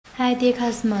Hi dear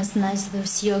customers, nice to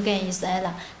see you again. It's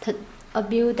Ella. A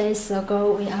few days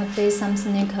ago, we updated some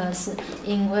sneakers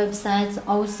in websites,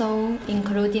 also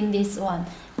including this one.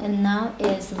 And now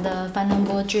is the final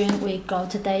version we got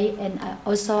today. And I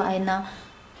will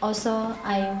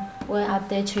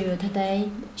update to you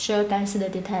today. Show guys the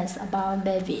details about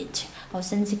David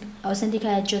authentic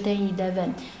Jordan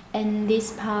 11. And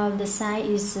this part of the size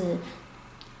is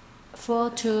 4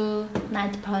 to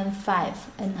 9.5,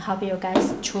 and help you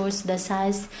guys choose the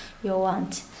size you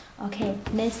want. Okay,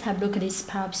 let's have a look at this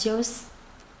pair of shoes.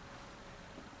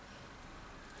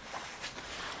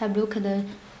 Have a look at the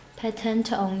pattern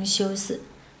on shoes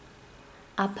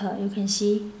upper. You can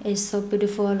see it's so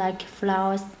beautiful, like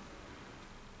flowers.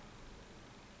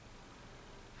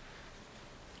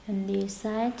 And this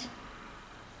side,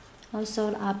 also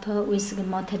the upper with the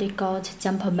metallic gold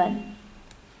jumper band.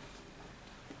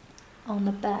 On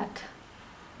the back,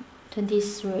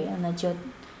 23 on the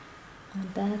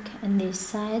back, and this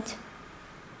side.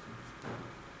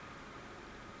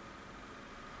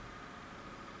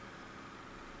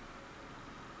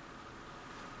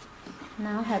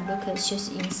 Now have a look at shoes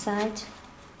inside.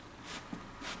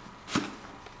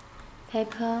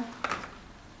 Paper.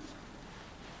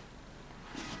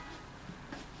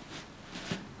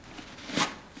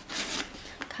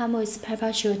 Come with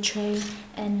paper shoe tray,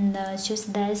 and the shoe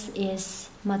desk is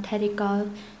metallic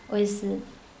gold with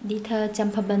little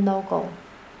jumper band logo.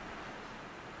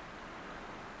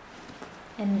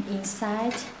 And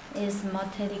inside is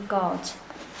metallic gold.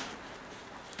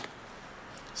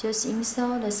 Shoes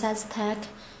insole, the size tag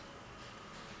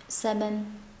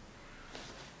 7,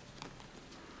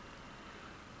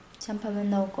 jumper band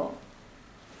logo.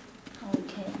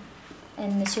 Okay,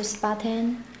 and the shoes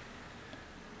button.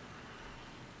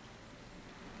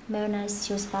 Very nice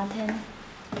shoes button.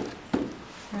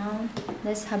 Now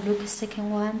let's have a look at the second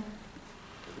one.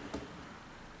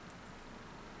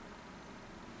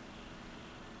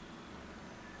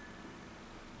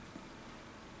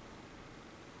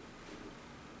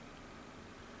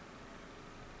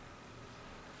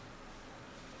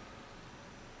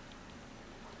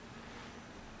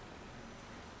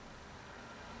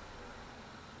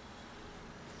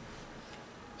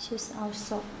 Shoes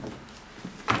also.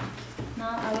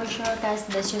 Now I will show you guys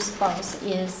the shoes box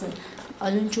is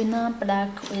original black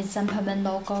with jumper band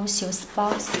logo shoes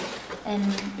box, and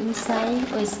inside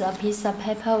with a piece of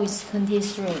paper with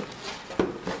 23,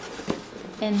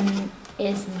 and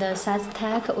it's the size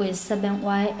tag with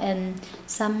 7Y and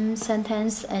some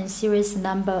sentence and series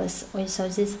numbers with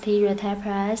solidity retail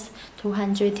price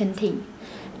 220.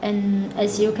 And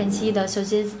as you can see, the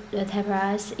solidity retail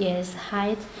price is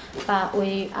high, but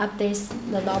we update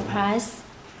the low price.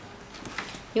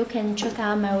 You can check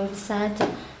out my website.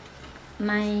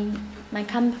 My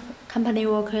company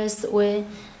workers will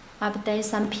update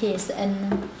some piece,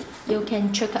 and you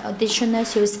can check additional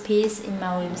shoes piece in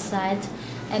my website.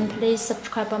 And please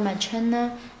subscribe on my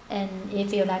channel. And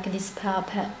if you like this pair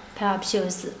of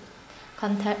shoes,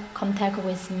 contact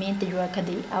with me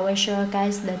directly. I will show you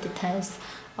guys the details.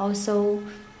 Also,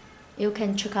 you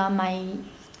can check out my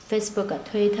Facebook,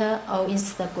 Twitter, or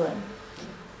Instagram.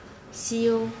 See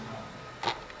you.